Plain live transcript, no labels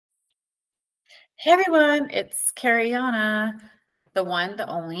Hey everyone, it's Kariana, the one, the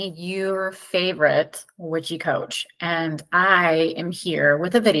only, your favorite witchy coach. And I am here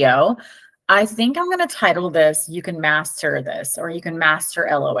with a video. I think I'm going to title this, You Can Master This, or You Can Master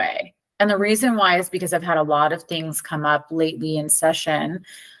LOA. And the reason why is because I've had a lot of things come up lately in session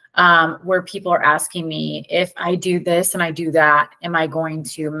where people are asking me, if I do this and I do that, am I going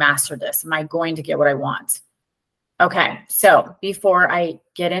to master this? Am I going to get what I want? Okay, so before I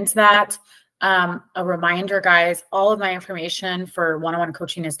get into that, a reminder, guys, all of my information for one-on-one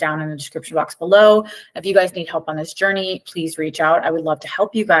coaching is down in the description box below. If you guys need help on this journey, please reach out. I would love to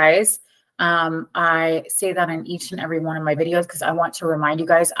help you guys. I say that in each and every one of my videos because I want to remind you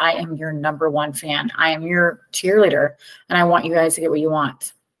guys, I am your #1 fan. I am your cheerleader, and I want you guys to get what you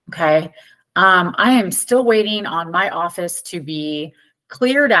want, okay? I am still waiting on my office to be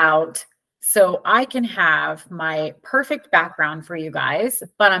cleared out so I can have my perfect background for you guys,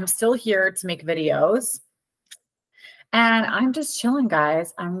 but I'm still here to make videos. And I'm just chilling,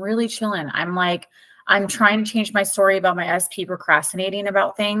 guys. I'm really chilling. I'm trying to change my story about my SP procrastinating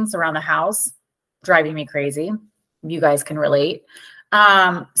about things around the house, driving me crazy. You guys can relate.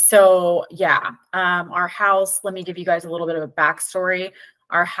 So yeah, our house, let me give you guys a little bit of a backstory.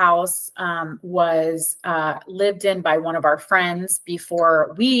 Our house was lived in by one of our friends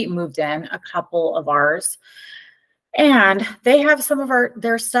before we moved in, a couple of ours. And they have some of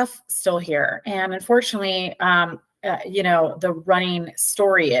their stuff still here. And unfortunately, the running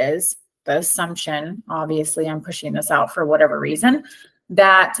story is, the assumption, obviously I'm pushing this out for whatever reason,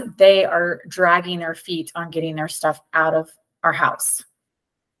 that they are dragging their feet on getting their stuff out of our house,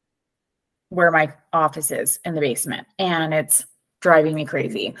 where my office is in the basement. And it's driving me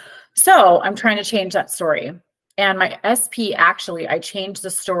crazy. So I'm trying to change that story. And my SP, actually, I changed the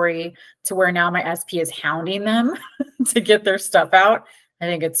story to where now my SP is hounding them to get their stuff out. I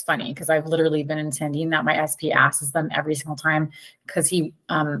think it's funny because I've literally been intending that my SP asks them every single time, because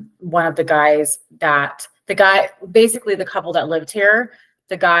one of the guys basically the couple that lived here,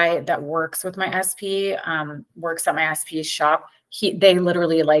 the guy that works with my SP, works at my SP's shop. They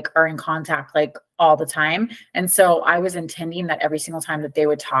literally are in contact all the time. And so I was intending that every single time that they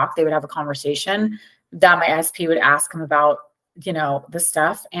would talk, they would have a conversation, that my SP would ask him about, the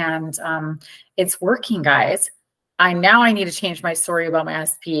stuff. And it's working, guys. I need to change my story about my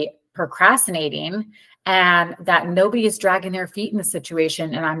SP procrastinating, and that nobody is dragging their feet in the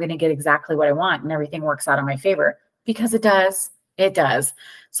situation, and I'm going to get exactly what I want and everything works out in my favor, because it does. It does.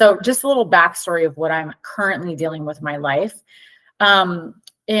 So just a little backstory of what I'm currently dealing with in my life.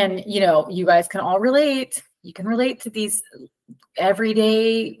 And you guys can all relate. You can relate to these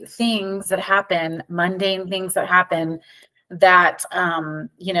everyday things that happen, mundane things that happen that,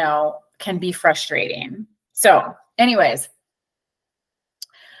 can be frustrating. So anyways,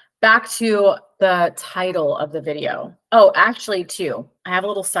 back to the title of the video. Oh, actually too, I have a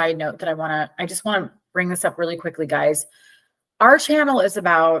little side note that I just want to bring this up really quickly, guys. Our channel is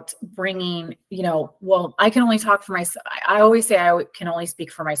about bringing, well, I can only talk for myself. I always say I can only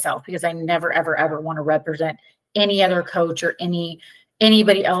speak for myself, because I never, ever, ever want to represent any other coach or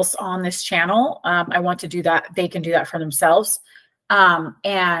anybody else on this channel. I want to do that. They can do that for themselves.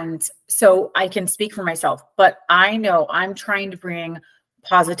 And so I can speak for myself, but I know I'm trying to bring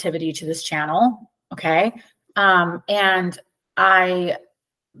positivity to this channel. Okay. And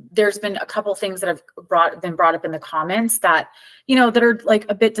there's been a couple things that have been brought up in the comments that, that are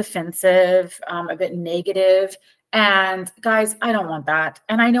a bit defensive, a bit negative. And guys, I don't want that.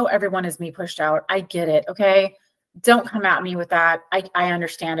 And I know everyone is me pushed out. I get it. Okay. Don't come at me with that. I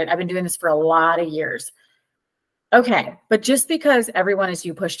understand it. I've been doing this for a lot of years. Okay. But just because everyone is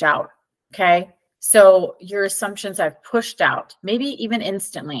you pushed out. Okay. So your assumptions I've pushed out, maybe even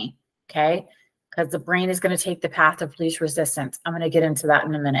instantly. Okay. Because the brain is going to take the path of least resistance. I'm going to get into that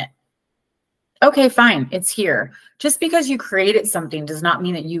in a minute. Okay, fine. It's here. Just because you created something does not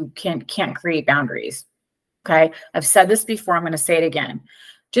mean that you can't create boundaries. Okay. I've said this before. I'm going to say it again.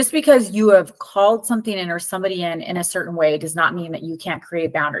 Just because you have called something in or somebody in a certain way does not mean that you can't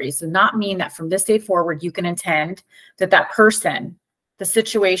create boundaries. Does not mean that from this day forward, you can intend that person, the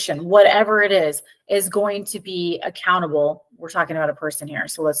situation, whatever it is going to be accountable. We're talking about a person here.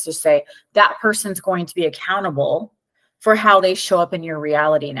 So let's just say that person's going to be accountable for how they show up in your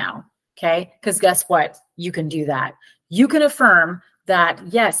reality now. Okay. Because guess what? You can do that. You can affirm that,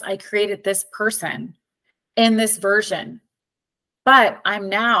 yes, I created this person in this version, but I'm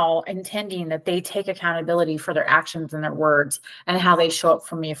now intending that they take accountability for their actions and their words and how they show up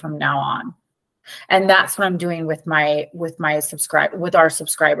for me from now on. And that's what I'm doing with our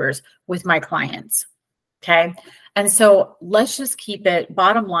subscribers, with my clients. Okay. And so let's just keep it,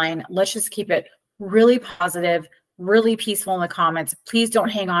 bottom line, let's just keep it really positive, really peaceful in the comments. Please don't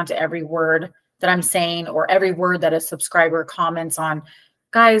hang on to every word that I'm saying or every word that a subscriber comments on.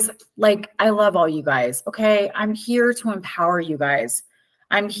 Guys, like, I love all you guys, okay? I'm here to empower you guys.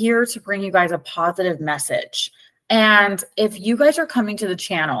 I'm here to bring you guys a positive message. And if you guys are coming to the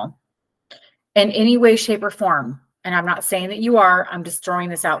channel in any way, shape, or form, and I'm not saying that you are, I'm just throwing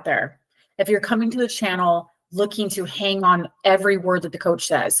this out there. If you're coming to the channel looking to hang on every word that the coach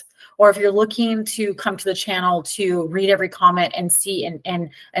says, or if you're looking to come to the channel to read every comment and see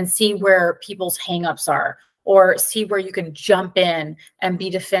and see where people's hangups are, or see where you can jump in and be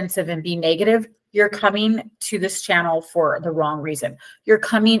defensive and be negative, you're coming to this channel for the wrong reason. You're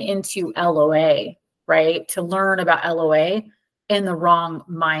coming into LOA, right? To learn about LOA in the wrong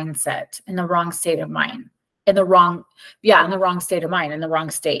mindset, in the wrong state of mind, in the wrong state of mind, in the wrong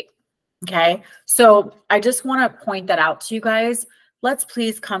state. Okay. So I just want to point that out to you guys. Let's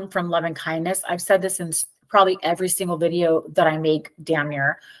please come from love and kindness. I've said this in probably every single video that I make, damn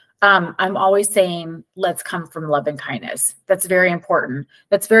near. I'm always saying, let's come from love and kindness. That's very important.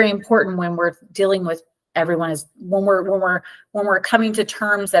 That's very important when we're dealing with everyone is when we're coming to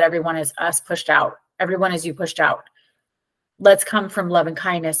terms that everyone is us pushed out. Everyone is you pushed out. Let's come from love and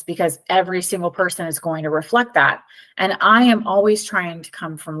kindness, because every single person is going to reflect that. And I am always trying to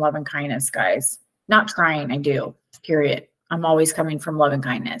come from love and kindness, guys. Not trying, I do, period. I'm always coming from love and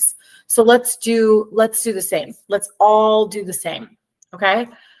kindness. So let's do the same. Let's all do the same. Okay.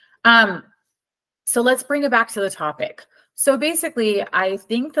 So let's bring it back to the topic. So basically, I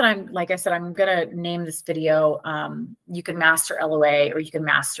think that like I said, I'm going to name this video, you can master LOA, or you can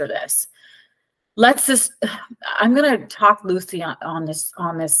master this. I'm going to talk loosely on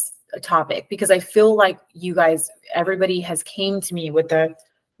this topic, because I feel like you guys, everybody has came to me with a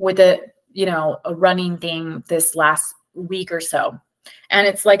running thing this last week or so. And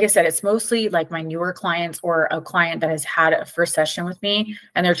it's, like I said, it's mostly like my newer clients, or a client that has had a first session with me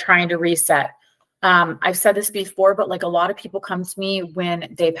and they're trying to reset. I've said this before, but like, a lot of people come to me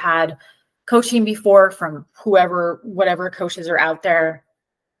when they've had coaching before from whatever coaches are out there.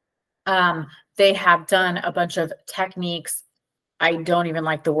 They have done a bunch of techniques. I don't even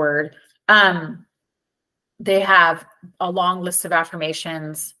like the word. They have a long list of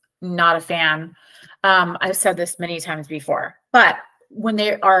affirmations. Not a fan. I've said this many times before, but when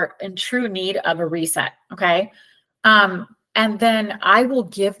they are in true need of a reset, okay? And then I will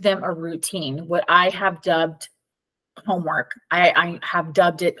give them a routine, what I have dubbed homework. I have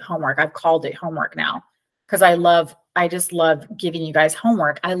dubbed it homework. I've called it homework now, because I just love giving you guys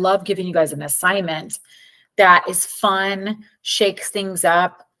homework. I love giving you guys an assignment that is fun, shakes things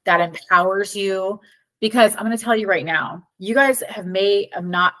up, that empowers you. Because I'm going to tell you right now, you guys may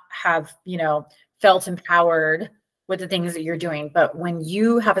not have, felt empowered with the things that you're doing. But when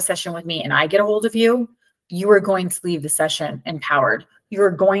you have a session with me and I get a hold of you, you are going to leave the session empowered. You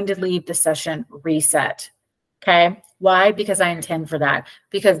are going to leave the session reset. Okay. Why? Because I intend for that.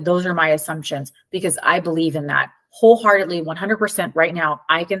 Because those are my assumptions. Because I believe in that wholeheartedly, 100% right now.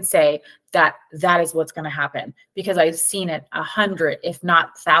 I can say that that is what's going to happen, because I've seen it 100, if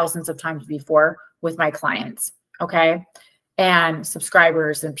not thousands of times before with my clients. Okay. And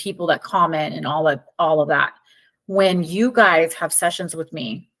subscribers and people that comment and all of that. When you guys have sessions with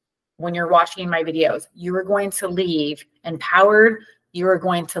me, when you're watching my videos, you are going to leave empowered. You are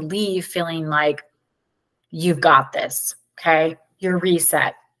going to leave feeling like you've got this. Okay. You're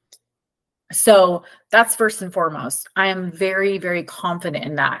reset. So that's first and foremost. I am very, very confident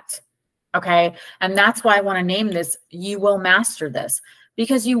in that. Okay. And that's why I want to name this, You Will Master This,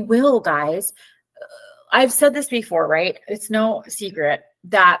 because you will, guys. I've said this before, right? It's no secret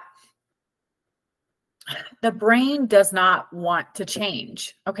that the brain does not want to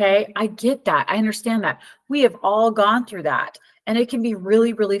change. Okay. I get that. I understand that. We have all gone through that, and it can be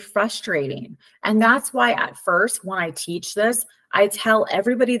really, really frustrating. And that's why at first, when I teach this, I tell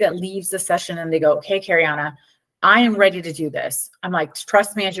everybody that leaves the session and they go, "Okay, Kariana, I am ready to do this." I'm like,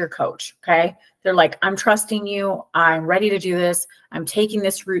 "Trust me as your coach." Okay. They're like, "I'm trusting you. I'm ready to do this. I'm taking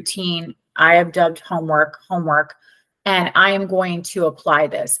this routine. I have dubbed homework, and I am going to apply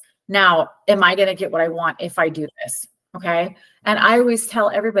this. Now, am I going to get what I want if I do this?" Okay. And I always tell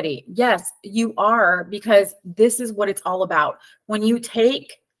everybody, yes, you are, because this is what it's all about. When you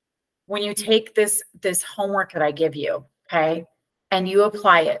take this homework that I give you, okay, and you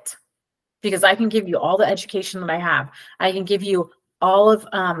apply it, because I can give you all the education that I have. I can give you all of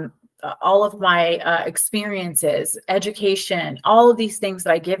my experiences, education, all of these things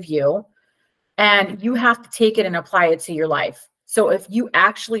that I give you, and you have to take it and apply it to your life. So if you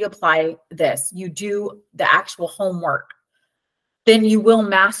actually apply this, you do the actual homework, then you will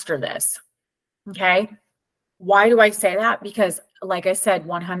master this. Okay. Why do I say that? Because like I said,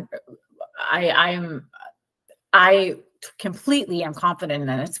 I completely am confident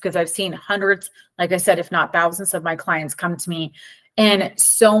in this because I've seen hundreds, like I said, if not thousands of my clients come to me in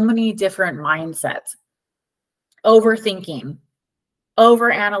so many different mindsets, overthinking,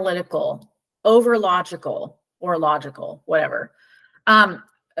 over analytical, over logical, or logical, whatever.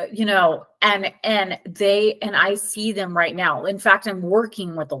 You know, and I see them right now. In fact, I'm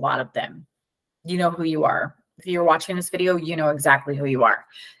working with a lot of them. You know who you are. If you're watching this video, you know exactly who you are.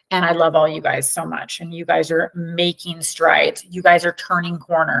 And I love all you guys so much. And you guys are making strides. You guys are turning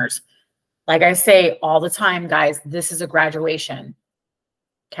corners. Like I say all the time, guys, this is a graduation.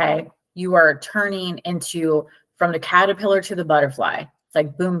 Okay. You are turning into from the caterpillar to the butterfly. It's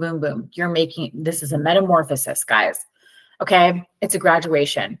like boom, boom, boom. This is a metamorphosis, guys. Okay. It's a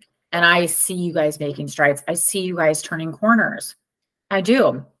graduation. And I see you guys making strides. I see you guys turning corners. I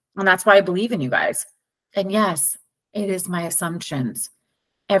do. And that's why I believe in you guys. And yes, it is my assumptions.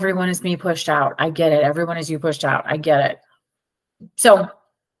 Everyone is me pushed out. I get it. Everyone is you pushed out. I get it. So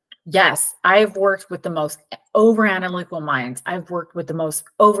yes, I've worked with the most over-analytical minds. I've worked with the most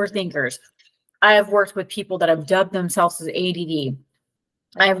overthinkers. I have worked with people that have dubbed themselves as ADD.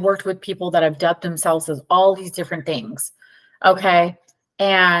 I have worked with people that have dubbed themselves as all these different things. Okay.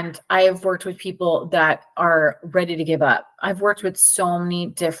 And I have worked with people that are ready to give up. I've worked with so many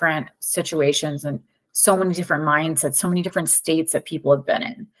different situations and so many different mindsets, so many different states that people have been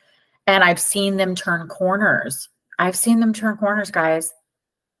in. And I've seen them turn corners. I've seen them turn corners, guys.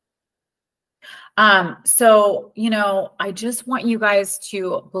 So, you know, I just want you guys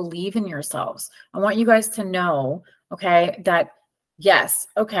to believe in yourselves. I want you guys to know, okay, that yes,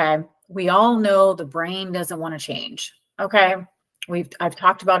 okay, we all know the brain doesn't want to change. Okay. I've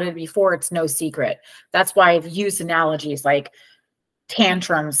talked about it before. It's no secret. That's why I've used analogies like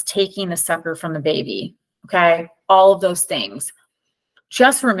tantrums, taking the sucker from the baby. Okay. All of those things.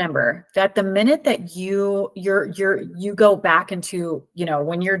 Just remember that the minute that you go back into, you know,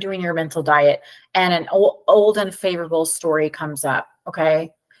 when you're doing your mental diet and an old unfavorable story comes up,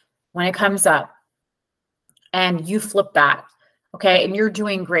 okay, when it comes up and you flip that, okay, and you're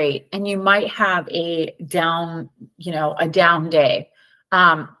doing great and you might have a down, you know, a down day.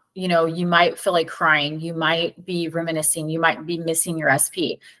 You know, you might feel like crying, you might be reminiscing, you might be missing your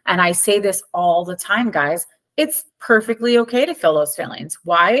SP. And I say this all the time, guys. It's perfectly okay to feel those feelings.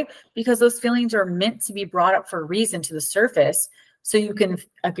 Why? Because those feelings are meant to be brought up for a reason to the surface so you can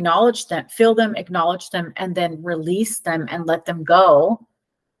acknowledge them, feel them, acknowledge them, and then release them and let them go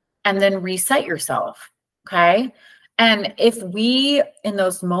and then reset yourself. Okay. And if we in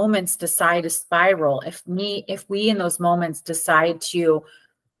those moments decide to spiral, if we in those moments decide to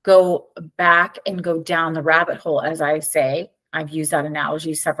go back and go down the rabbit hole, as I say, I've used that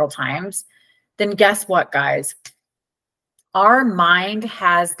analogy several times, then guess what, guys? Our mind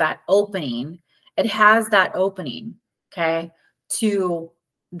has that opening. It has that opening, okay, to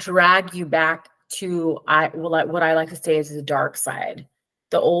drag you back to what I like to say is the dark side,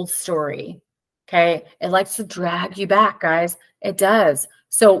 the old story, okay? It likes to drag you back, guys. It does.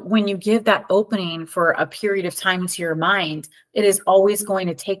 So when you give that opening for a period of time to your mind, it is always going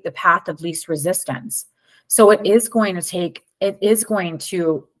to take the path of least resistance. So it is going to take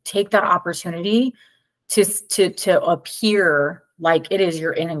that opportunity to appear like it is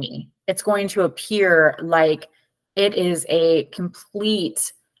your enemy. It's going to appear like it is a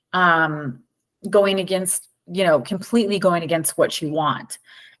complete going against, you know, completely going against what you want.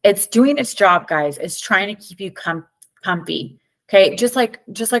 It's doing its job, guys. It's trying to keep you comfy. Okay. Just like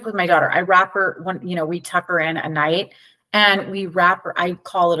with my daughter, I wrap her when, you know, we tuck her in at night and we wrap her, I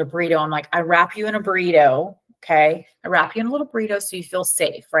call it a burrito. I'm like, I wrap you in a burrito. Okay. I wrap you in a little burrito so you feel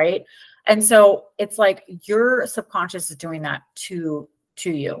safe. Right. And so it's like your subconscious is doing that to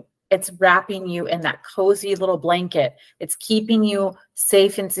you. It's wrapping you in that cozy little blanket. It's keeping you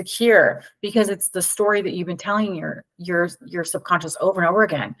safe and secure because it's the story that you've been telling your subconscious over and over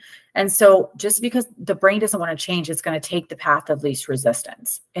again. And so just because the brain doesn't want to change, it's going to take the path of least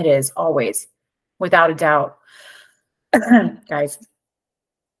resistance. It is always, without a doubt, guys,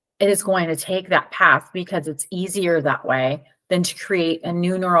 it is going to take that path because it's easier that way than to create a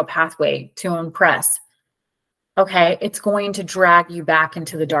new neural pathway to impress. Okay, it's going to drag you back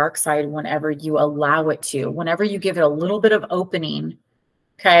into the dark side whenever you allow it to, whenever you give it a little bit of opening.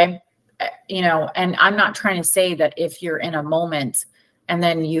 Okay, you know, and I'm not trying to say that if you're in a moment and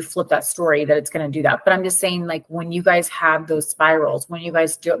then you flip that story that it's going to do that. But I'm just saying, like, when you guys have those spirals, when you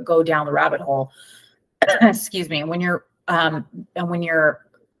guys go down the rabbit hole, excuse me, when you're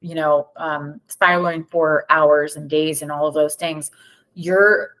you know, spiraling for hours and days and all of those things,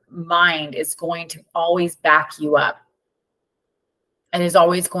 your mind is going to always back you up and is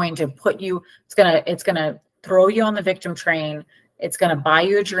always going to put you, it's going to throw you on the victim train. It's going to buy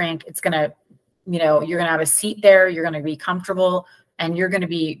you a drink. It's going to, you know, you're going to have a seat there. You're going to be comfortable and you're going to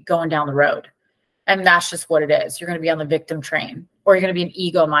be going down the road. And that's just what it is. You're going to be on the victim train, or you're going to be an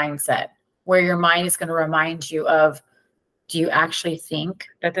ego mindset where your mind is going to remind you of, do you actually think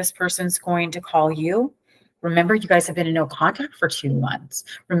that this person's going to call you? Remember, you guys have been in no contact for 2 months.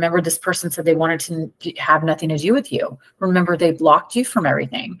 Remember, this person said they wanted to have nothing to do with you. Remember, they blocked you from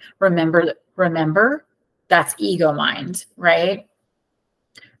everything. Remember, that's ego mind, right?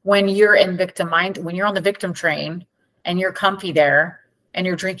 When you're in victim mind, when you're on the victim train and you're comfy there and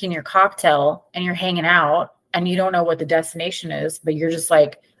you're drinking your cocktail and you're hanging out and you don't know what the destination is, but you're just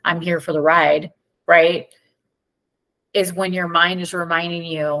like, I'm here for the ride, right? Is when your mind is reminding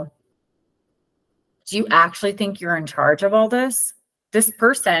you, do you actually think you're in charge of all this? This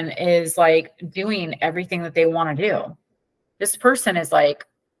person is like doing everything that they want to do. This person is like,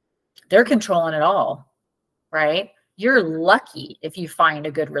 they're controlling it all, right? You're lucky if you find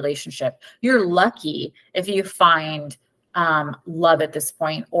a good relationship. You're lucky if you find love at this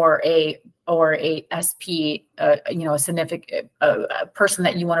point, or a SP, you know, a significant a person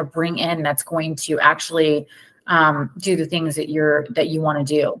that you want to bring in that's going to actually do the things that you want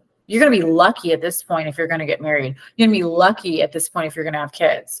to do. You're going to be lucky at this point if you're going to get married. You're going to be lucky at this point if you're going to have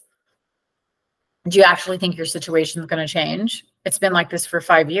kids. Do you actually think your situation is going to change? It's been like this for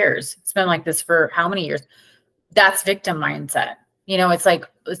 5 years. It's been like this for how many years? That's victim mindset. You know, it's like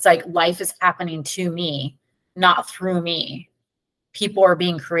life is happening to me, not through me. People are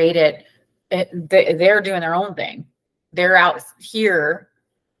being created. They're doing their own thing. They're out here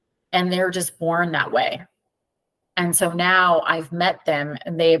and they're just born that way. And so now I've met them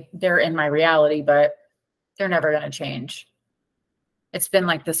and they're in my reality, but they're never going to change. It's been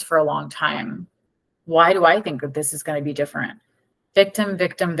like this for a long time. Why do I think that this is going to be different? Victim,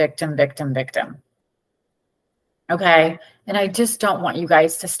 victim, victim, victim, victim. Okay. And I just don't want you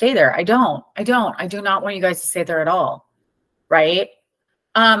guys to stay there. I do not want you guys to stay there at all. Right.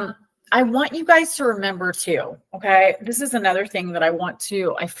 I want you guys to remember too. Okay. This is another thing that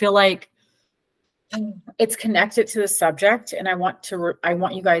I feel like it's connected to the subject, and I want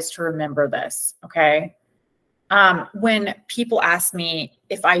you guys to remember this. Okay. When people ask me,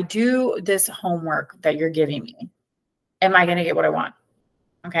 if I do this homework that you're giving me, am I going to get what I want?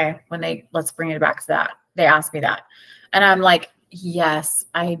 Okay. Let's bring it back to that. They ask me that. And I'm like, yes,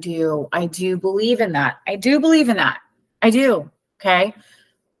 I do. I do believe in that. I do believe in that. I do. Okay.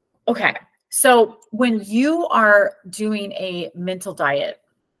 Okay. So when you are doing a mental diet,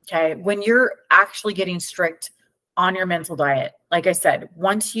 okay, when you're actually getting strict on your mental diet, like I said,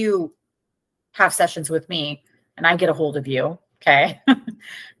 once you have sessions with me and I get a hold of you, okay,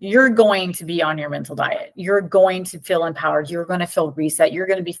 you're going to be on your mental diet. You're going to feel empowered. You're going to feel reset. You're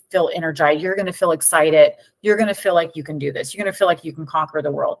going to feel energized. You're going to feel excited. You're going to feel like you can do this. You're going to feel like you can conquer the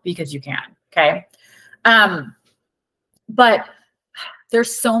world, because you can. Okay. But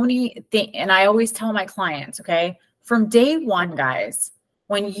there's so many things. And I always tell my clients, okay, from day one, guys,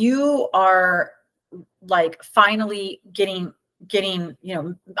 when you are like finally getting, you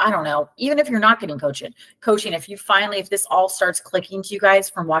know, I don't know, even if you're not getting coaching, if this all starts clicking to you guys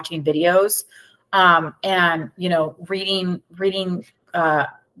from watching videos, and, you know, reading,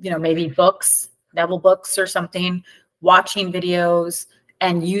 you know, maybe books, novel books or something, watching videos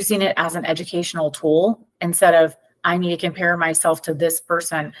and using it as an educational tool instead of, I need to compare myself to this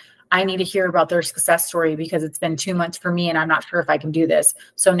person. I need to hear about their success story because it's been 2 months for me and I'm not sure if I can do this.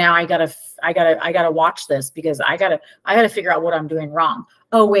 So now I gotta watch this because I gotta figure out what I'm doing wrong.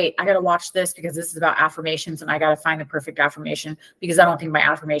 Oh wait, I gotta watch this because this is about affirmations and I gotta find the perfect affirmation because I don't think my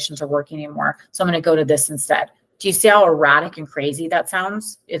affirmations are working anymore. So I'm gonna go to this instead. Do you see how erratic and crazy that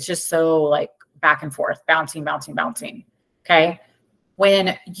sounds? It's just so like back and forth, bouncing, bouncing, bouncing. Okay.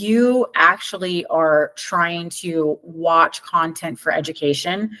 When you actually are trying to watch content for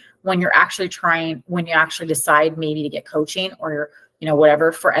education, when you actually decide maybe to get coaching or, you know,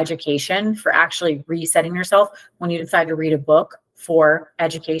 whatever for education, for actually resetting yourself, when you decide to read a book for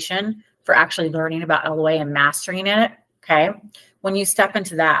education, for actually learning about LOA and mastering it. Okay. When you step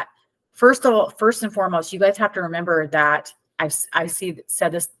into that, first and foremost, you guys have to remember that I say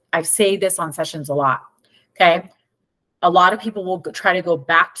this on sessions a lot. Okay. A lot of people will try to go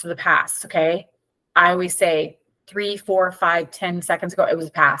back to the past. Okay. I always say 3, 4, 5, 10 seconds ago, it was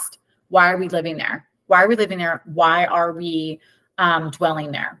past. Why are we living there? Why are we living there? Why are we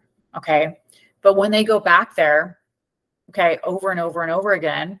dwelling there? Okay. But when they go back there, okay, over and over and over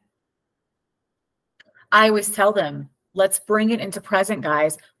again, I always tell them, Let's bring it into present,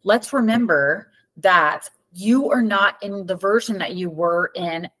 guys. Let's remember that you are not in the version that you were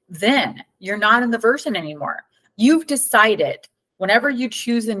in then. You're not in the version anymore. You've decided, whenever you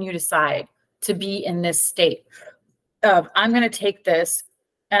choose and you decide to be in this state of, I'm going to take this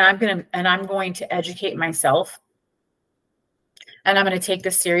and I'm going to educate myself, and I'm going to take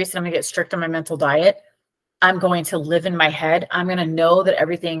this serious, and I'm going to get strict on my mental diet. I'm going to live in my head. I'm going to know that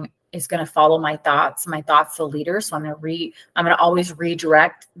everything is going to follow my thoughts. My thoughts the leader. So I'm going to always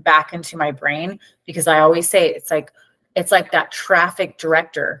redirect back into my brain, because I always say it's like that traffic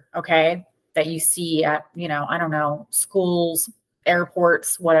director, okay, that you see at, I don't know, schools,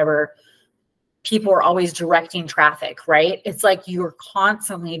 airports, whatever. People are always directing traffic, right? It's like you're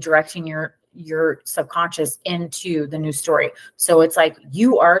constantly directing your subconscious into the new story. So it's like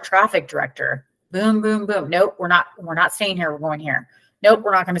you are a traffic director. Boom, boom, boom. Nope, we're not staying here. We're going here. Nope,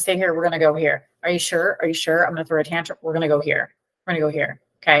 we're not going to stay here. We're going to go here. Are you sure? Are you sure? I'm going to throw a tantrum. We're going to go here. We're going to go here.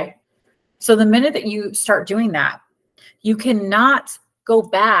 Okay. So the minute that you start doing that, you cannot go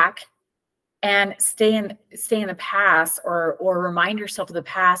back and stay in the past, or remind yourself of the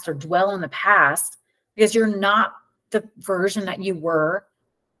past, or dwell in the past, because you're not the version that you were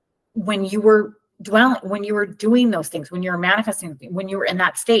when you were doing those things, when you were manifesting, when you were in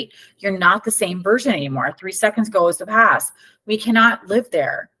that state. You're not the same version anymore. 3 seconds ago is the past. We cannot live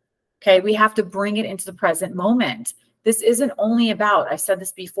there. Okay. We have to bring it into the present moment. This isn't only about, I said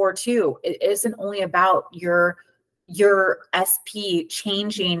this before too, it isn't only about your SP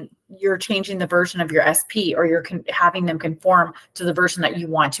changing. You're changing the version of your SP, or you're having them conform to the version that you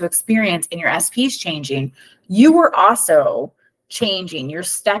want to experience, and your SP's changing. You were also changing. You're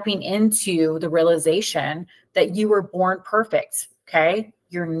stepping into the realization that you were born perfect. Okay.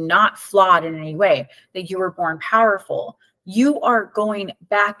 You're not flawed in any way, that you were born powerful. You are going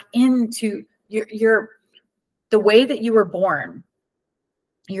back into the way that you were born.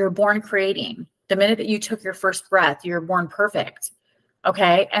 You're born creating. The minute that you took your first breath, you're born perfect.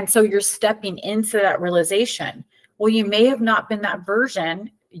 Okay. And so you're stepping into that realization. Well, you may have not been that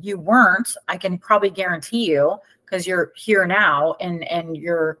version. You weren't. I can probably guarantee you, because you're here now, and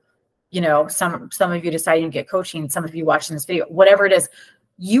you're, some of you deciding to get coaching, some of you watching this video, whatever it is,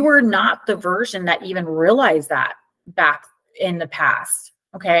 you were not the version that even realized that back in the past.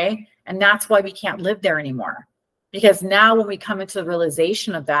 Okay. And that's why we can't live there anymore. Because now when we come into the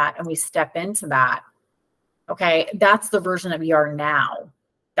realization of that and we step into that, okay, that's the version that we are now.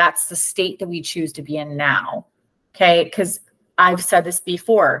 That's the state that we choose to be in now. Okay. Because I've said this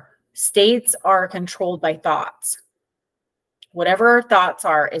before, states are controlled by thoughts. Whatever our thoughts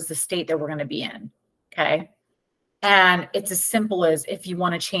are is the state that we're going to be in. Okay. And it's as simple as, if you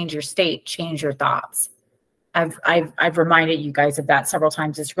want to change your state, change your thoughts. I've reminded you guys of that several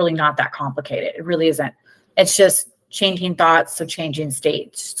times. It's really not that complicated. It really isn't. It's just changing thoughts. So changing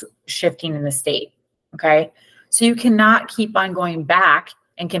states, shifting in the state. Okay. So you cannot keep on going back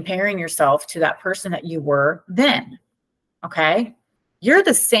and comparing yourself to that person that you were then. Okay. You're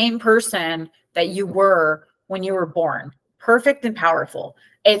the same person that you were when you were born, perfect and powerful.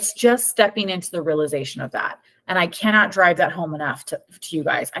 It's just stepping into the realization of that. And I cannot drive that home enough to you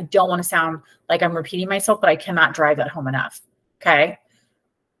guys. I don't want to sound like I'm repeating myself, but I cannot drive that home enough. Okay.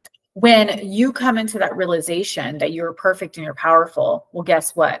 When you come into that realization that you're perfect and you're powerful, well,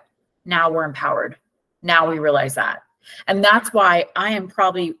 guess what? Now we're empowered. Now we realize that. And that's why I am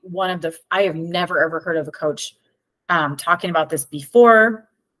probably I have never, ever heard of a coach talking about this before.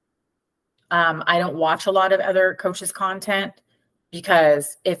 I don't watch a lot of other coaches' content,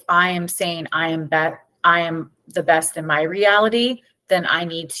 because if I am saying I am the best in my reality, then I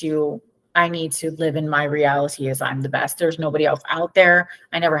need to live in my reality as I'm the best. There's nobody else out there.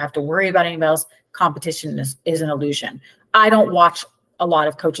 I never have to worry about anybody else. Competition is an illusion. I don't watch a lot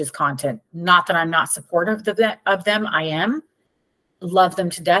of coaches' content. Not that I'm not supportive of them. I am. Love them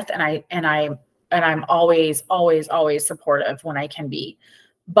to death, and I'm always, always, always supportive when I can be.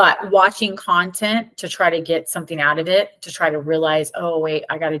 But watching content to try to get something out of it, to try to realize, oh, wait,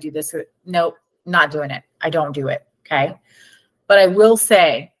 I got to do this. Nope, not doing it. I don't do it. Okay. But I will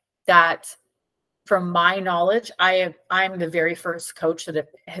say that from my knowledge, I'm the very first coach that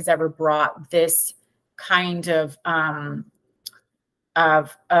has ever brought this kind of thought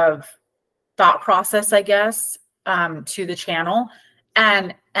process, I guess, to the channel.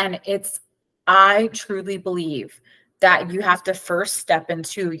 And I truly believe that you have to first step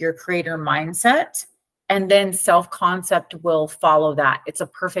into your creator mindset, and then self-concept will follow that. It's a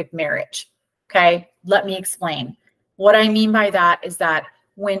perfect marriage. Okay. Let me explain. What I mean by that is that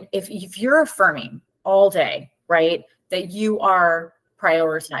if you're affirming all day, right, that you are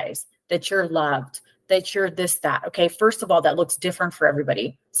prioritized, that you're loved, that you're this, that. Okay. First of all, that looks different for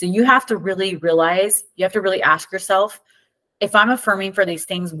everybody. So you have to really realize, you have to really ask yourself, if I'm affirming for these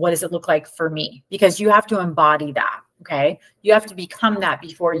things, what does it look like for me? Because you have to embody that. Okay. You have to become that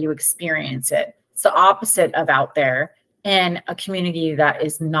before you experience it. It's the opposite of out there in a community that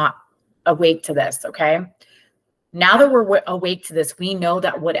is not awake to this. Okay. Now that we're awake to this, we know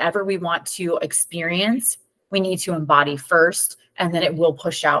that whatever we want to experience, we need to embody first, and then it will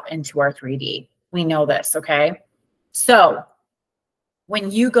push out into our 3D. We know this. Okay. So when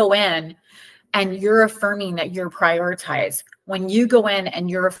you go in and you're affirming that you're prioritized, when you go in and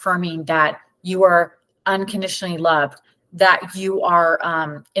you're affirming that you are unconditionally loved, that you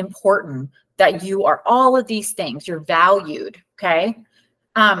are important, that you are all of these things, you're valued, okay?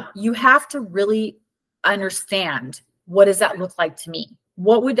 You have to really understand, what does that look like to me?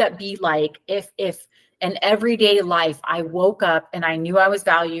 What would that be like if in everyday life I woke up and I knew I was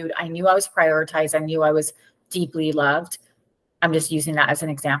valued, I knew I was prioritized, I knew I was deeply loved? I'm just using that as an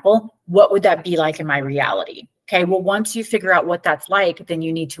example. What would that be like in my reality? Okay, well, once you figure out what that's like, then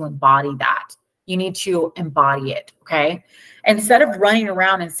you need to embody that. You need to embody it, okay? Instead of running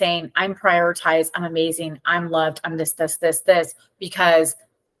around and saying, I'm prioritized, I'm amazing, I'm loved, I'm this, because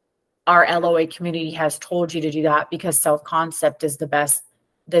our LOA community has told you to do that, because self-concept is the best,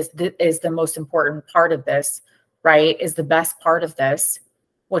 this is the most important part of this, right? Is the best part of this,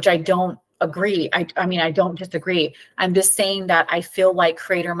 which I don't agree. I mean, I don't disagree. I'm just saying that I feel like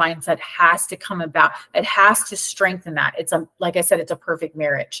creator mindset has to come about. It has to strengthen that. It's like I said, it's a perfect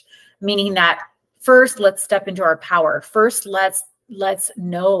marriage, meaning that first, let's step into our power. First, let's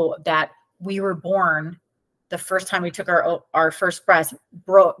know that we were born the first time we took our first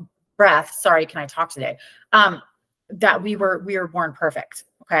breath. Sorry, can I talk today? That we were born perfect.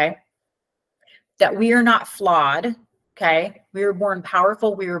 Okay. That we are not flawed. Okay. We were born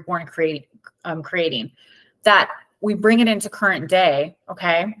powerful. We were born creating, that we bring it into current day.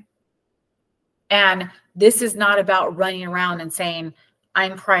 Okay. And this is not about running around and saying,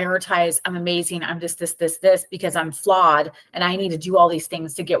 I'm prioritized, I'm amazing, I'm just this, because I'm flawed and I need to do all these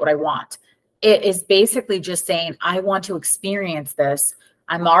things to get what I want. It is basically just saying, I want to experience this.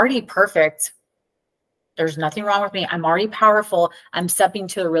 I'm already perfect. There's nothing wrong with me. I'm already powerful. I'm stepping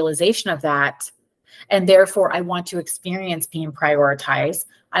to the realization of that. And therefore, I want to experience being prioritized.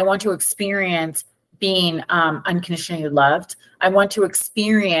 I want to experience being unconditionally loved. I want to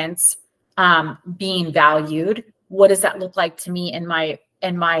experience being valued. What does that look like to me in my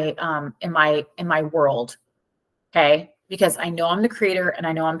world? Okay, because I know I'm the creator, and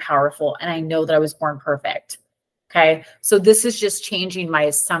I know I'm powerful, and I know that I was born perfect. Okay, so this is just changing my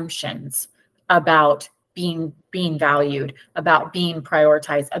assumptions about being valued, about being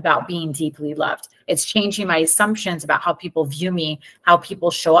prioritized, about being deeply loved. It's changing my assumptions about how people view me, how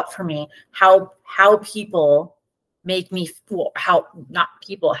people show up for me, how people make me feel, how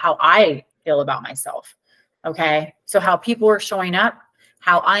I feel about myself. Okay, so how people are showing up,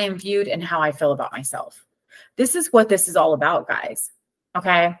 how I am viewed, and how I feel about myself. This is what this is all about, guys.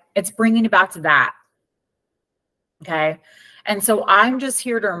 Okay, it's bringing it back to that. Okay. And so I'm just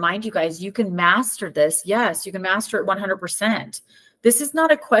here to remind you guys, you can master this. Yes, you can master it 100%. This is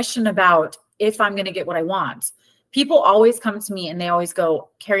not a question about if I'm going to get what I want. People always come to me and they always go,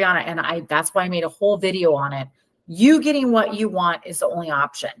 Kariana, and that's why I made a whole video on it. You getting what you want is the only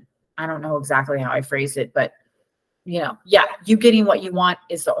option. I don't know exactly how I phrased it, but yeah, you getting what you want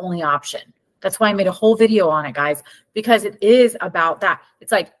is the only option. That's why I made a whole video on it, guys, because it is about that.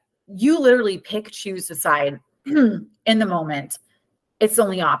 It's like you literally choose, decide in the moment. It's the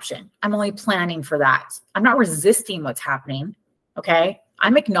only option. I'm only planning for that. I'm not resisting what's happening. Okay.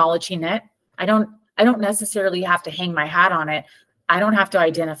 I'm acknowledging it. I don't necessarily have to hang my hat on it. I don't have to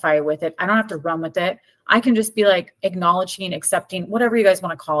identify with it. I don't have to run with it. I can just be like acknowledging, accepting, whatever you guys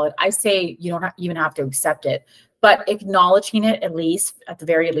want to call it. I say you don't even have to accept it, but acknowledging it, at the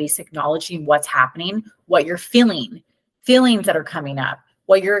very least, acknowledging what's happening, what you're feeling, feelings that are coming up,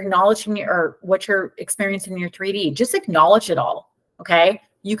 what you're acknowledging or what you're experiencing in your 3D. Just acknowledge it all. Okay.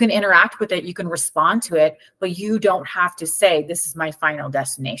 You can interact with it. You can respond to it, but you don't have to say, this is my final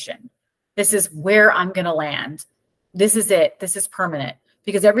destination. This is where I'm going to land. This is it. This is permanent.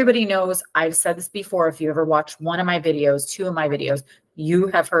 Because everybody knows, I've said this before. If you ever watched one of my videos, two of my videos, you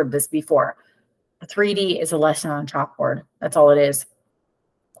have heard this before. 3D is a lesson on chalkboard. That's all it is.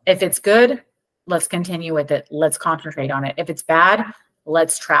 If it's good, let's continue with it. Let's concentrate on it. If it's bad,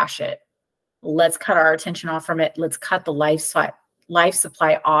 let's trash it. Let's cut our attention off from it. Let's cut the life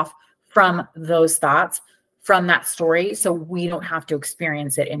supply off from those thoughts, from that story, so we don't have to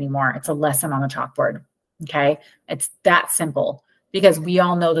experience it anymore. It's a lesson on the chalkboard. Okay. It's that simple. because we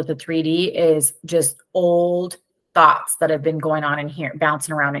all know that the 3D is just old thoughts that have been going on in here,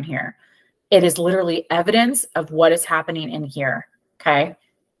 bouncing around in here. It is literally evidence of what is happening in here. Okay.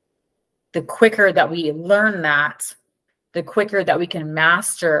 The quicker that we learn that, the quicker that we can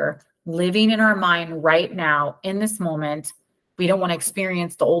master living in our mind right now in this moment. We don't want to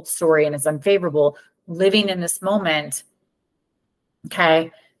experience the old story and it's unfavorable. Living in this moment,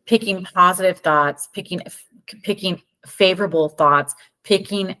 okay, picking positive thoughts, picking favorable thoughts,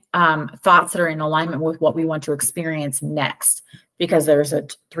 picking thoughts that are in alignment with what we want to experience next, because there's a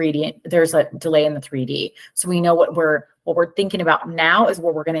delay in the 3D. So we know what we're thinking about now is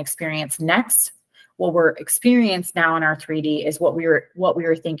what we're going to experience next. What we're experiencing now in our 3D is what we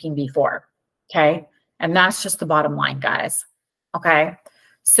were thinking before. Okay. And that's just the bottom line, guys. Okay.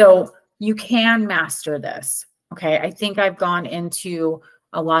 So you can master this. Okay. I think I've gone into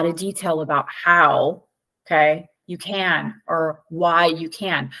a lot of detail about how, okay, you can, or why you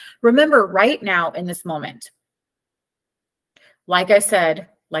can. Remember, right now in this moment, like I said,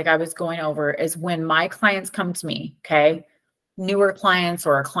 like I was going over, is when my clients come to me, okay, newer clients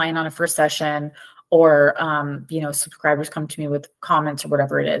or a client on a first session, or, subscribers come to me with comments or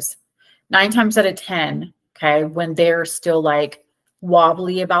whatever it is, 9 times out of 10, okay, when they're still like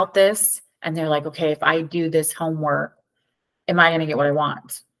wobbly about this and they're like, okay, if I do this homework, am I going to get what I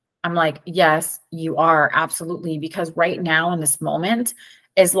want? I'm like, yes, you are, absolutely. Because right now in this moment,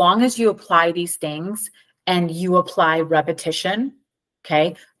 as long as you apply these things and you apply repetition,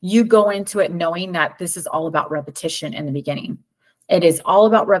 okay, you go into it knowing that this is all about repetition in the beginning. It is all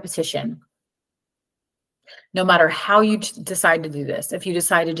about repetition. No matter how you decide to do this, if you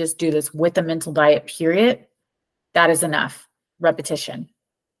decide to just do this with a mental diet, period, that is enough. Repetition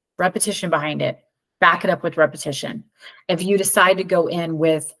behind it. Back it up with repetition. If you decide to go in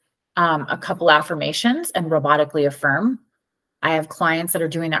with a couple affirmations and robotically affirm, I have clients that are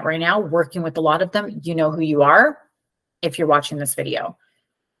doing that right now, working with a lot of them. You know who you are if you're watching this video.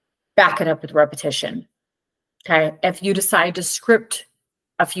 Back it up with repetition. Okay. If you decide to script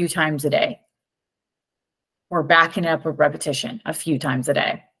a few times a day, we're backing it up with repetition a few times a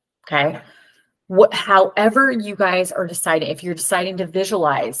day. Okay. However you guys are deciding, if you're deciding to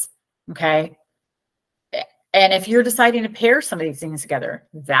visualize, okay, and if you're deciding to pair some of these things together,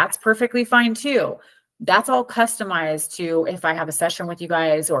 that's perfectly fine too. That's all customized to if I have a session with you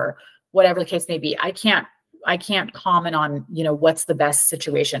guys or whatever the case may be. I can't comment on, what's the best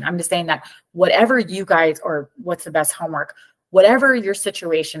situation. I'm just saying that whatever you guys, or what's the best homework, whatever your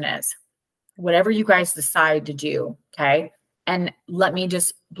situation is, whatever you guys decide to do. Okay. And let me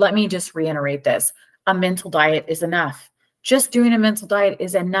just reiterate this. A mental diet is enough. Just doing a mental diet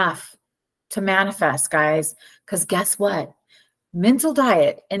is enough to manifest, guys. Because guess what? Mental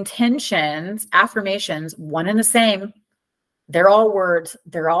diet, intentions, affirmations, one and the same. They're all words.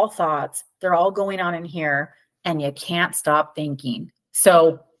 They're all thoughts. They're all going on in here, and you can't stop thinking.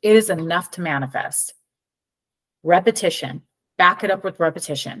 So it is enough to manifest. Repetition. Back it up with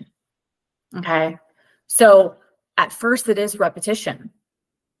repetition. Okay. So at first it is repetition,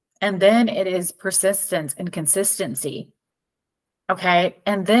 and then it is persistence and consistency. Okay.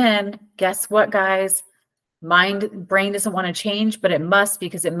 And then guess what, guys? Brain doesn't want to change, but it must,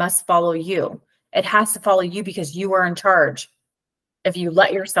 because it must follow you. It has to follow you because you are in charge. If you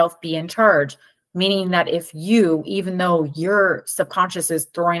let yourself be in charge, meaning that if you, even though your subconscious is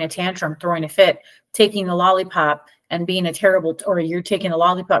throwing a tantrum, throwing a fit, taking the lollipop and being a terrible, or you're taking a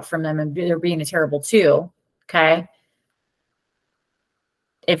lollipop from them and they're being a terrible too. Okay.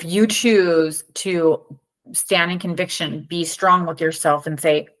 If you choose to stand in conviction, be strong with yourself and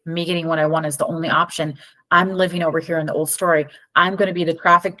say, me getting what I want is the only option. I'm living over here in the old story. I'm going to be the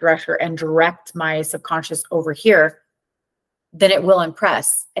traffic director and direct my subconscious over here. Then it will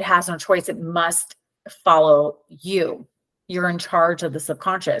impress. It has no choice. It must follow you. You're in charge of the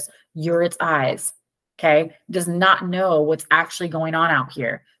subconscious. You're its eyes. Okay. Does not know what's actually going on out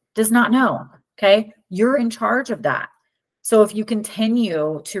here. Does not know. Okay. You're in charge of that. So if you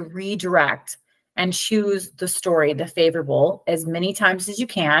continue to redirect and choose the story, the favorable, as many times as you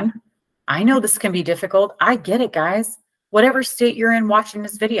can. I know this can be difficult. I get it, guys. Whatever state you're in watching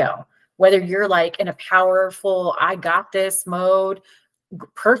this video, whether you're like in a powerful, I got this mode,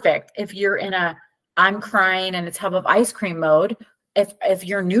 perfect. If you're in a, I'm crying in a tub of ice cream mode, if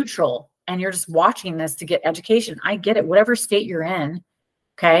you're neutral and you're just watching this to get education, I get it. Whatever state you're in,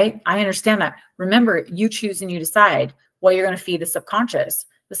 okay? I understand that. Remember, you choose and you decide what you're going to feed the subconscious.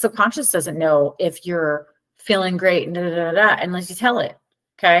 The subconscious doesn't know if you're feeling great unless you tell it,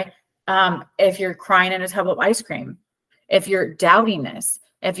 okay? If you're crying in a tub of ice cream, if you're doubting this,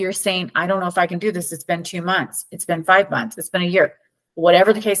 if you're saying, I don't know if I can do this, it's been 2 months, it's been 5 months, it's been a year,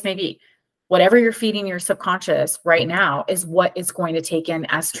 whatever the case may be. Whatever you're feeding your subconscious right now is what it's going to take in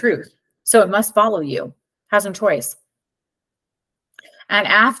as truth. So it must follow you, has no choice. And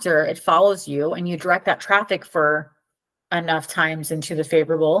after it follows you and you direct that traffic for enough times into the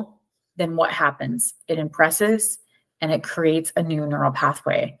favorable, then what happens? It impresses and it creates a new neural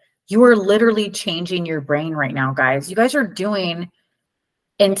pathway. You are literally changing your brain right now, guys. You guys are doing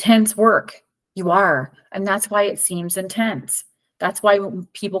intense work. You are. And that's why it seems intense. That's why when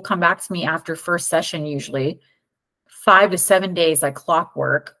people come back to me after first session, usually 5 to 7 days like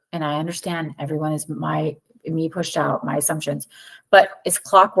clockwork. And I understand everyone is me pushed out, my assumptions, but it's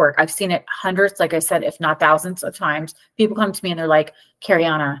clockwork. I've seen it hundreds, like I said, if not thousands of times. People come to me and they're like,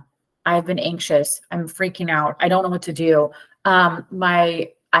 Kariana, I've been anxious. I'm freaking out. I don't know what to do. I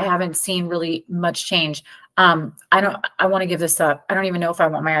haven't seen really much change. I want to give this up. I don't even know if I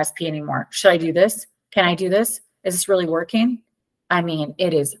want my SP anymore. Should I do this? Can I do this? Is this really working? I mean,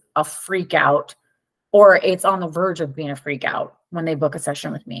 it is a freak out, or it's on the verge of being a freak out when they book a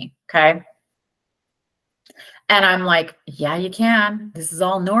session with me. Okay. And I'm like, yeah, you can. This is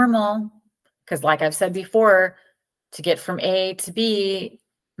all normal. Because like I've said before, to get from A to B,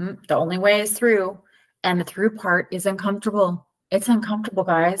 the only way is through. And the through part is uncomfortable. It's uncomfortable,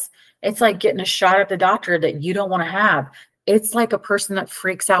 guys. It's like getting a shot at the doctor that you don't want to have. It's like a person that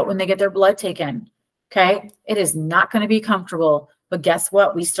freaks out when they get their blood taken. Okay. It is not going to be comfortable, but guess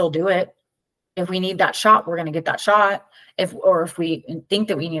what? We still do it. If we need that shot, we're going to get that shot. If we think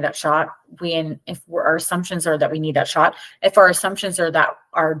that we need that shot, our assumptions are that we need that shot. If our assumptions are that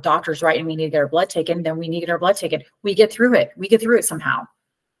our doctor's right and we need to get our blood taken, then we need to get our blood taken. We get through it. We get through it somehow.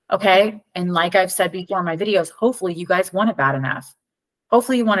 Okay. And like I've said before in my videos, hopefully you guys want it bad enough.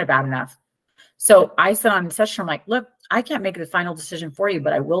 Hopefully you want it bad enough. So I said on the session, I'm like, look, I can't make the final decision for you,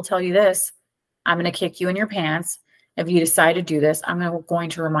 but I will tell you this. I'm going to kick you in your pants. If you decide to do this, I'm going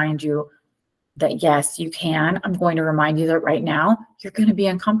to remind you that yes, you can. I'm going to remind you that right now you're going to be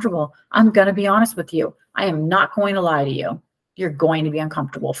uncomfortable. I'm going to be honest with you. I am not going to lie to you. You're going to be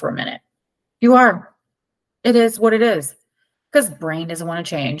uncomfortable for a minute. You are. It is what it is. Because brain doesn't want to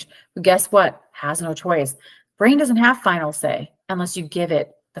change. But guess what? Has no choice. Brain doesn't have final say unless you give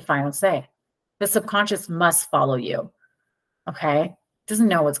it the final say. The subconscious must follow you. Okay? Doesn't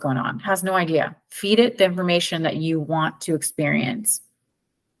know what's going on. Has no idea. Feed it the information that you want to experience.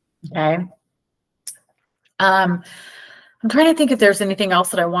 Okay? I'm trying to think if there's anything else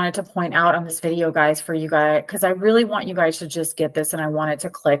that I wanted to point out on this video, guys, for you guys, because I really want you guys to just get this and I want it to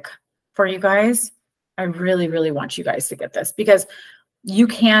click for you guys. I really, really want you guys to get this because you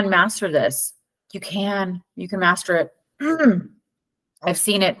can master this. You can master it. I've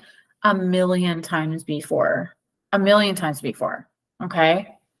seen it a million times before. A million times before.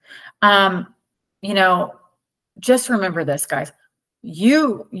 Okay. You know, just remember this, guys.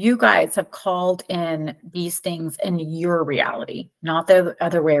 You guys have called in these things in your reality, not the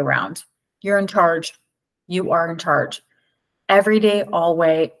other way around. You're in charge. You are in charge. Every day,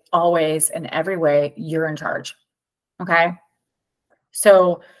 always, and every way, you're in charge. Okay.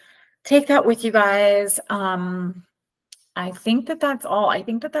 So take that with you guys. I think that that's all. I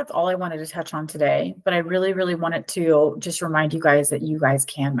think that that's all I wanted to touch on today, but I really, really wanted to just remind you guys that you guys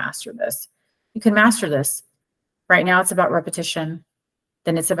can master this. You can master this. Right now, it's about repetition.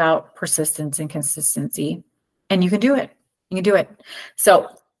 Then it's about persistence and consistency, and you can do it. You can do it. So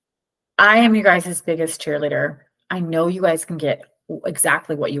I am you guys' biggest cheerleader. I know you guys can get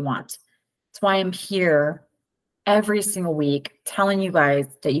exactly what you want. That's why I'm here every single week telling you guys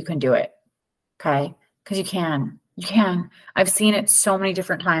that you can do it. Okay? Because you can. You can. I've seen it so many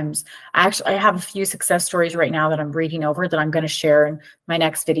different times. I have a few success stories right now that I'm reading over that I'm going to share in my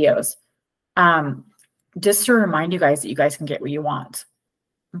next videos. Just to remind you guys that you guys can get what you want.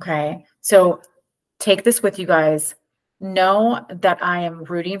 Okay. So take this with you guys. Know that I am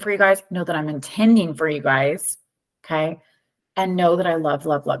rooting for you guys. Know that I'm intending for you guys. Okay. And know that I love,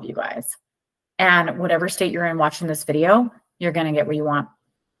 love, love you guys. And whatever state you're in watching this video, you're going to get what you want.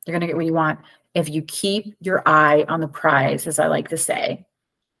 You're going to get what you want. If you keep your eye on the prize, as I like to say,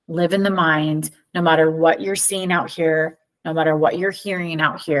 live in the mind, no matter what you're seeing out here, no matter what you're hearing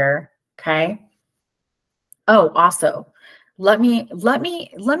out here. Okay. Oh, also, let me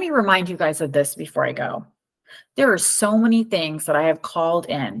remind you guys of this before I go. There are so many things that I have called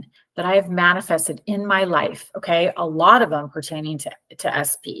in that I have manifested in my life. Okay. A lot of them pertaining to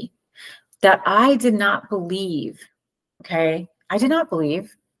SP that I did not believe. Okay. I did not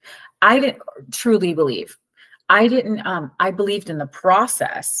believe. I didn't truly believe. I didn't, I believed in the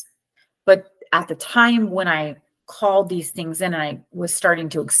process, but at the time when I called these things in and I was starting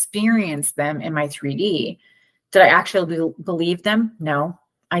to experience them in my 3D, Did I actually believe them? No,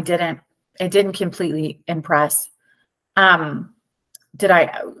 I didn't. It didn't completely impress. Was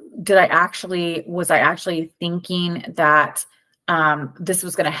I actually thinking that this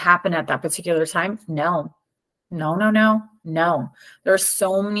was going to happen at that particular time? No, no, no, no, no. There's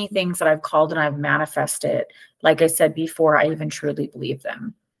so many things that I've called and I've manifested, like I said, before I even truly believed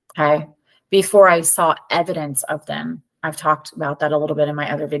them. Okay. Before I saw evidence of them. I've talked about that a little bit in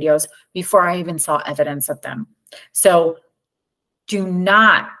my other videos, before I even saw evidence of them. So do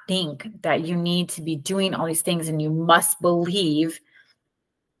not think that you need to be doing all these things and you must believe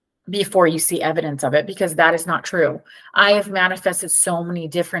before you see evidence of it, because that is not true. I have manifested so many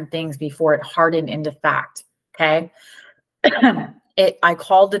different things before it hardened into fact. Okay. I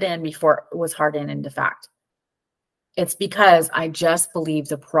called it in before it was hardened into fact. It's because I just believe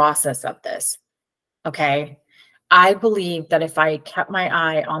the process of this. Okay. I believe that if I kept my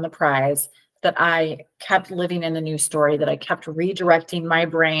eye on the prize, that I kept living in the news story, that I kept redirecting my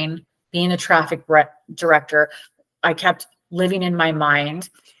brain, being the traffic director, I kept living in my mind,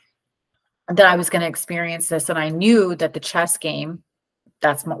 that I was going to experience this. And I knew that the chess game,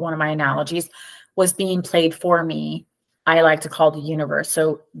 that's one of my analogies, was being played for me. I like to call the universe.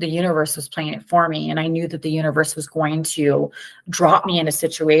 So the universe was playing it for me. And I knew that the universe was going to drop me into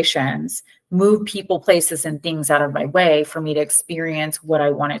situations, move people, places, and things out of my way for me to experience what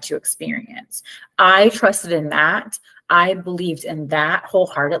I wanted to experience. I trusted in that. I believed in that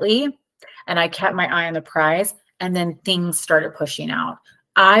wholeheartedly. And I kept my eye on the prize. And then things started pushing out.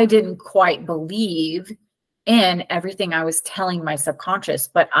 I didn't quite believe in everything I was telling my subconscious,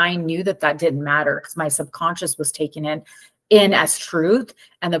 but I knew that that didn't matter because my subconscious was taking it in as truth.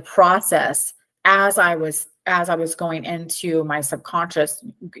 And the process as I was going into my subconscious,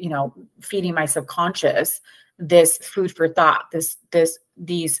 you know, feeding my subconscious this food for thought,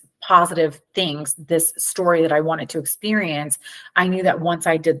 these positive things, this story that I wanted to experience, I knew that once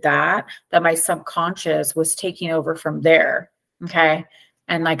I did that, that my subconscious was taking over from there. Okay.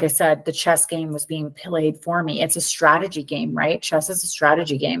 And like I said, the chess game was being played for me. It's a strategy game, right? Chess is a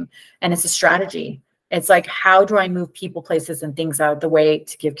strategy game, and it's a strategy. It's like, how do I move people, places, and things out of the way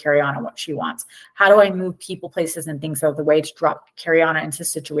to give Kariana what she wants? How do I move people, places, and things out of the way to drop Kariana into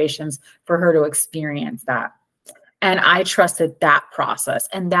situations for her to experience that? And I trusted that process.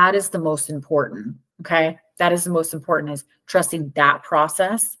 And that is the most important. Okay. That is the most important, is trusting that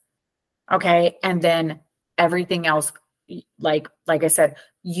process. Okay. And then everything else, like I said,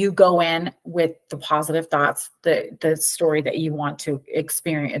 you go in with the positive thoughts, the story that you want to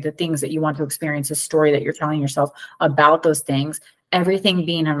experience, the things that you want to experience, the story that you're telling yourself about those things, everything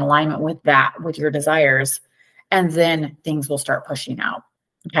being in alignment with that, with your desires, and then things will start pushing out.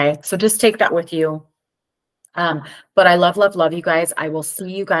 Okay. So just take that with you. But I love, love, love you guys. I will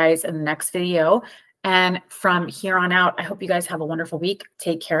see you guys in the next video. And from here on out, I hope you guys have a wonderful week.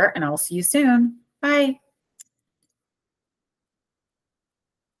 Take care, and I will see you soon. Bye.